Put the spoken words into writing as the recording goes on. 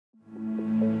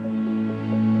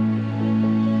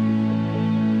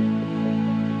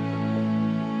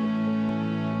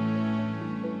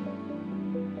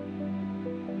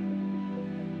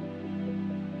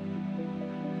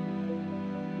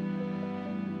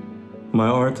My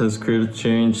art has created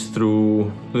change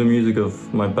through the music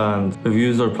of my band. We've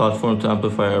used our platform to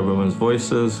amplify our women's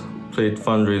voices, played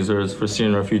fundraisers for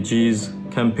Syrian refugees,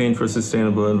 campaigned for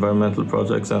sustainable environmental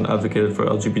projects, and advocated for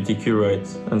LGBTQ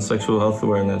rights and sexual health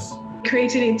awareness.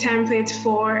 Created a template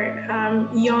for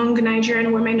young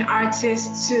Nigerian women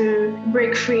artists to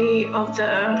break free of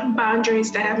the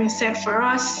boundaries that have been set for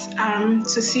us,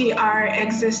 to see our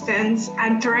existence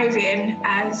and thriving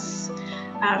as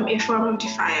a form of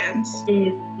defiance.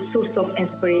 Is a source of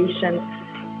inspiration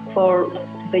for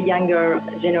the younger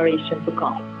generation to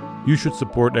come. You should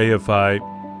support AFI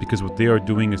because what they are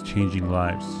doing is changing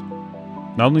lives.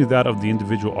 Not only that of the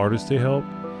individual artists they help,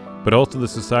 but also the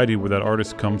society where that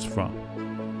artist comes from.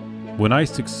 When I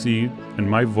succeed and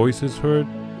my voice is heard,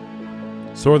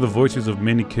 so are the voices of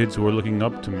many kids who are looking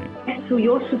up to me. Through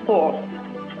your support,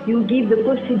 you give the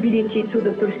possibility to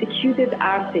the persecuted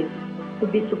artists to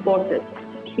be supported,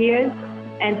 heard,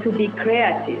 and to be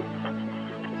creative.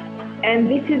 And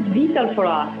this is vital for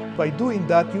us. By doing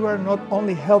that, you are not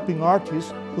only helping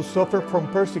artists who suffer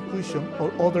from persecution or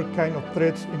other kind of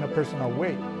threats in a personal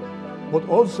way, but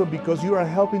also because you are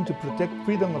helping to protect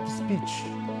freedom of speech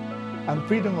and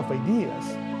freedom of ideas.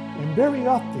 And very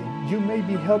often, you may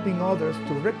be helping others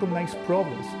to recognize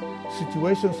problems,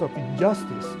 situations of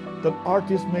injustice that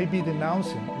artists may be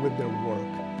denouncing with their work.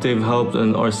 They've helped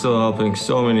and are still helping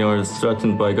so many artists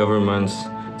threatened by governments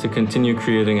to continue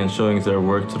creating and showing their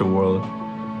work to the world.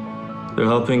 They're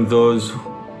helping those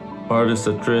artists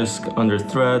at risk, under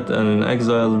threat, and in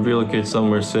exile relocate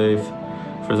somewhere safe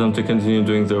for them to continue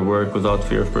doing their work without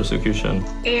fear of persecution.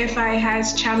 AFI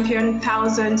has championed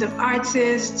thousands of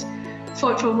artists,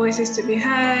 fought for voices to be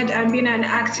heard, and been an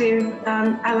active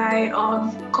ally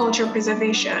of culture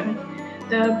preservation.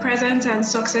 The presence and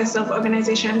success of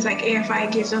organizations like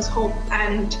AFI gives us hope,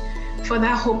 and for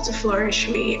that hope to flourish,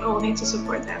 we all need to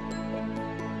support them.